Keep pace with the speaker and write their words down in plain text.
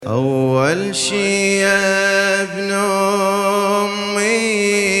أول شي يا ابن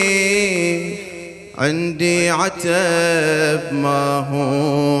أمي عندي عتب ما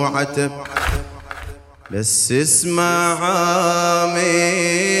هو عتب، بس اسمع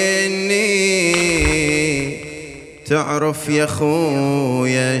مني تعرف يا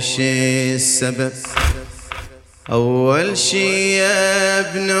خويا شي السبب. أول شي يا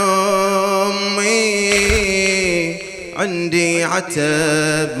ابن أمي عندي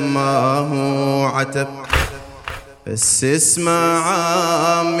عتب ما هو عتب، بس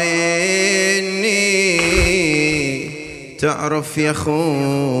اسمع مني تعرف يا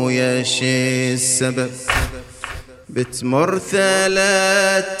خويا شي السبب. بتمر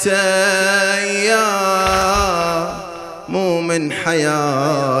 3 أيام مو من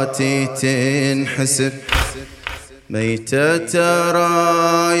حياتي تنحسب، ميتة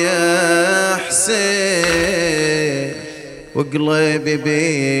ترى يا حسين وقلبي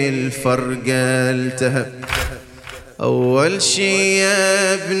بالفرقة التهب. أول شي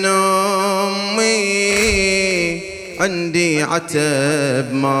يا ابن أمي عندي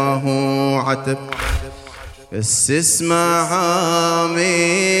عتب ما هو عتب، بس اسمع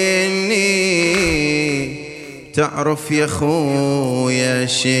مني تعرف يا خويا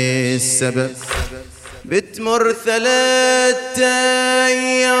شي السبب. بتمر 3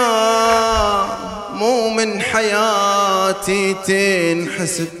 أيام مو من حياتي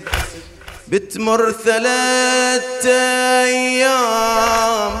تنحسب، بتمر 3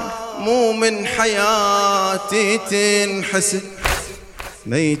 أيام مو من حياتي تنحسب،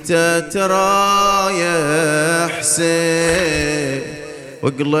 ميتة ترى يا حسين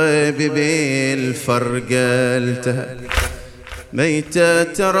وقلبي بالفرقة التهب. ميتة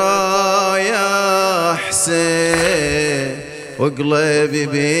ترى يا حسين وقلبي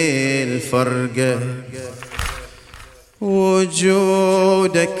بالفرقة.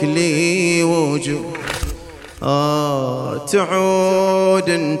 وجودك لي وجود تعود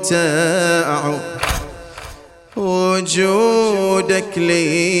انت أعود، وجودك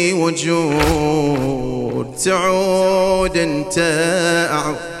لي وجود تعود انت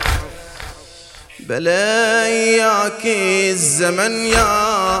أعود. بلا إياك الزمن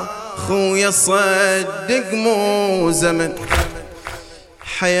يا خويا صدق مو زمن،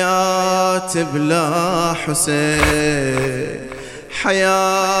 حياة بلا حسين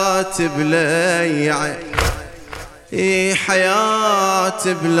حياة بلا يعين، حياة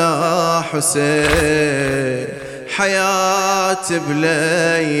بلا حسين حياة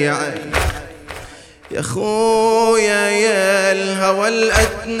بلا يعين. يا خويا يا الهوى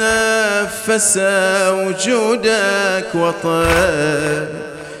الأتنفس وجودك وطن،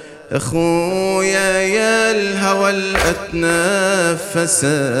 يا خويا يا الهوى الأتنفس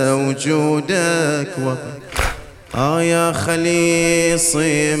وجودك وطن. يا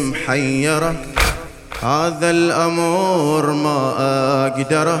خليصي محيرة هذا الأمر ما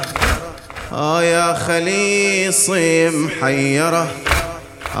أقدره، يا خليصي محيرة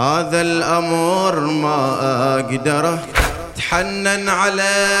هذا الأمر ما أقدره. تحنن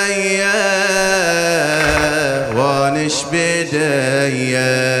علي وانش بدي،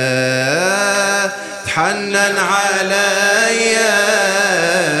 تحنن علي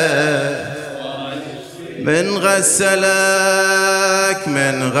من غسلك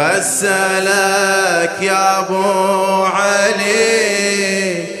من غسلك يا أبو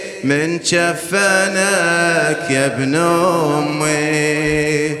علي، من كفنك يا ابن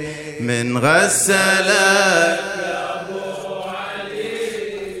أمي، من غسلك يا أبو علي،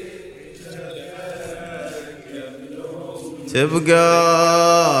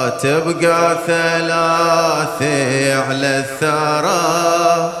 تبقى 3 على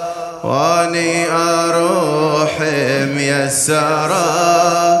الثرى، واني أروح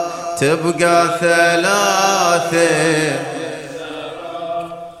ميسرة. تبقى 3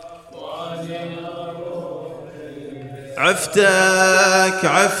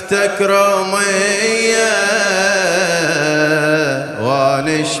 عفتك رمية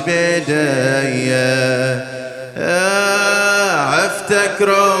وانش بدي، عفتك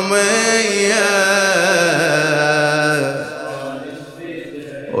رمية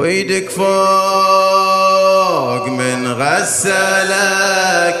ويدك فوق من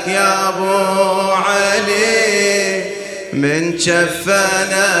غسلك يا أبو علي، من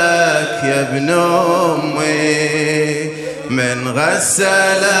كفنك يا ابن أمي، من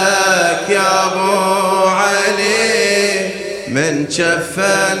غسلك يا أبو علي، من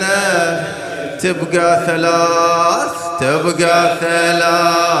كفنك. تبقى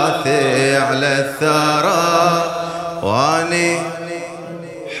 3 على الثرى، واني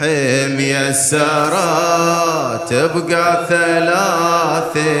ميسرة تبقى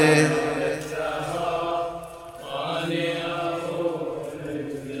ثلاثة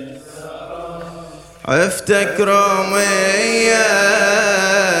عفتك رمية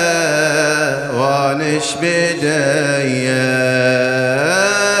وانش بدية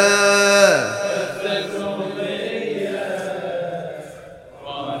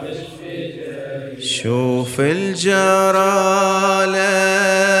شوف الجرى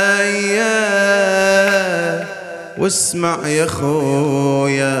ليا واسمع يا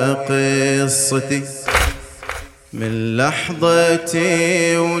خويا قصتي من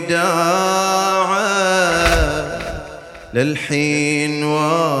لحظتي وداعة للحين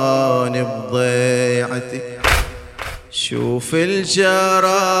واني بضيعتي شوف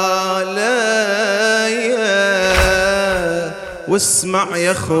الجرى ليا واسمع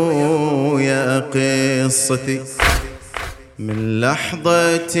يا خويا قصتي من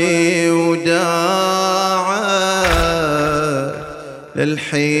لحظتي وداعة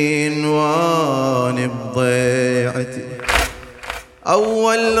للحين واني بضيعتي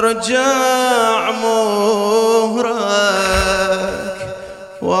أول رجاع مهرك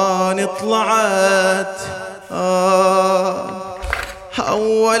واني طلعت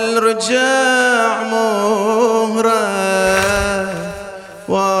أول رجاع مهرك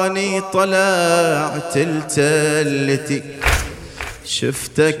واني طلعت التلتي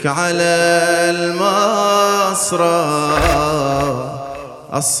شفتك على المصرى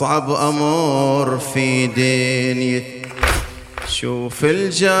أصعب أمر في دنيتي شوف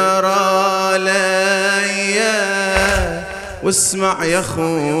الجرى ليا واسمع يا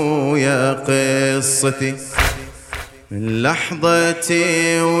خويا قصتي من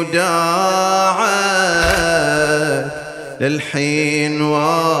لحظتي وداعت للحين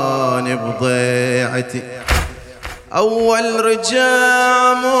واني بضيعتي أول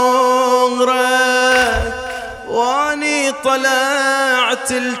رجاع مغرق واني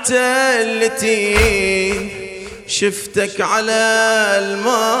طلعت التلتي شفتك على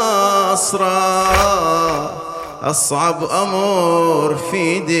المصرى أصعب أمر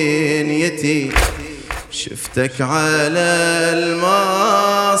في دنيتي شفتك على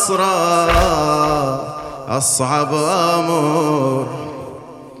المصرى أصعب أمر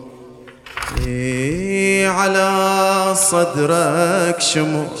على صدرك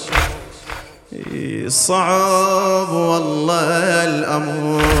شموع صعب والله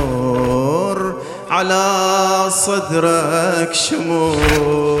الأمر على صدرك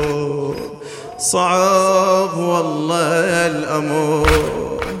شموع صعب والله الأمر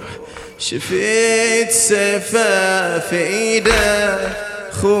شفيت سيفه في ايده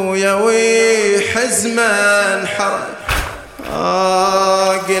خويا وحزمه انحرق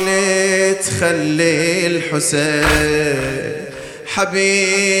قلت خلي الحسين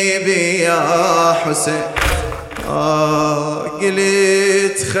حبيبي يا حسين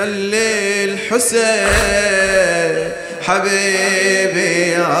قلت خلي الحسين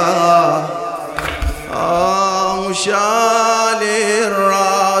حبيبي يا وشال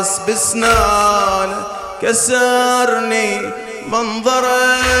الراس بسنانه كسرني منظرك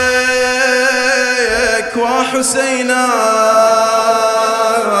وحسينا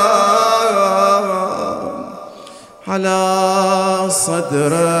على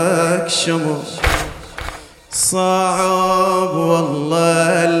صدرك شموع صعب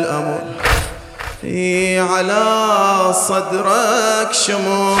والله الأمر على صدرك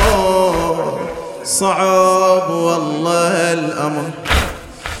شموع صعب والله الأمر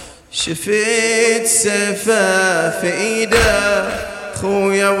شفيت سيفه في ايده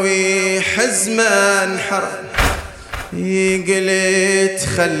خويا وحزمه انحرق قلت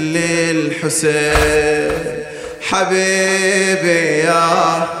خلي الحسين حبيبي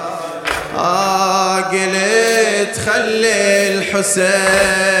يا قلت خلي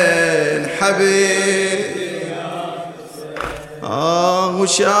الحسين حبيبي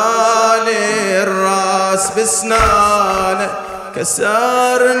وشال الراس بسنانه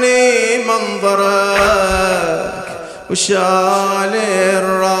كسرني منظرك وشال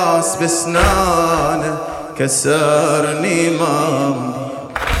الراس بسنانه كسرني منظرك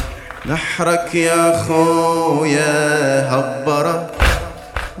نحرك يا خويا هبره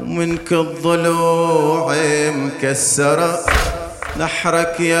ومنك الضلوع مكسره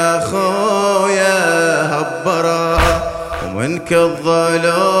نحرك يا خويا هبره ومنك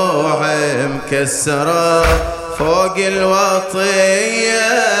الضلوع مكسره فوق الوطيه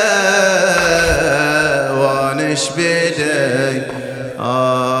وانش بدي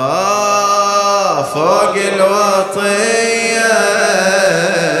فوق الوطيه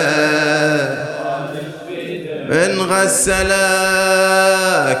من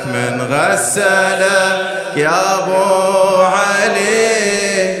من غسلك يا ابو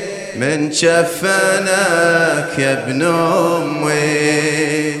علي، من شفنك يا ابن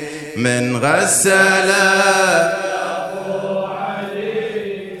امي، من غسلك يا ابو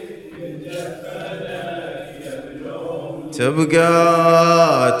علي، من شفنك يا ابن امي.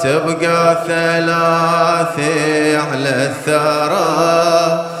 تبقى ثلاثي على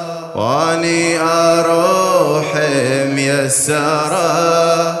الثرى، واني اروح ميسرة.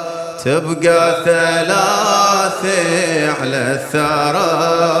 تبقى ثلاثي على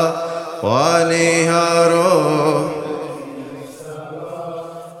الثرى، واني اروح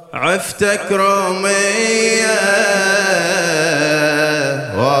عفتك رومية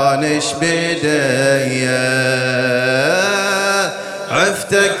وانش بدية،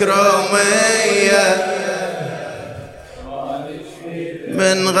 عفتك رومية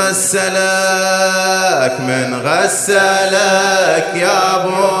من غسلك يا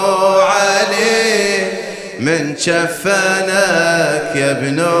ابو علي، من شفنك يا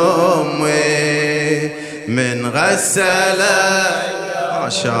ابن امي، من غسلك ما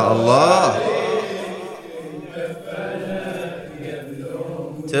شاء الله.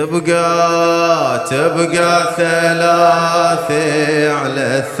 تبقى ثلاثي على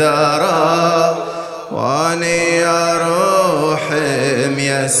الثرى، واني اروح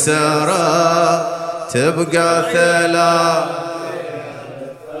ميسرة. تبقى ثلاثي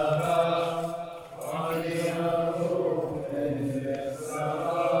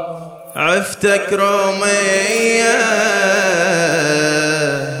عفتك رومية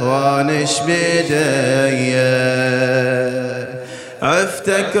وانش بدية،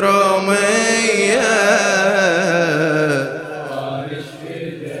 عفتك رومية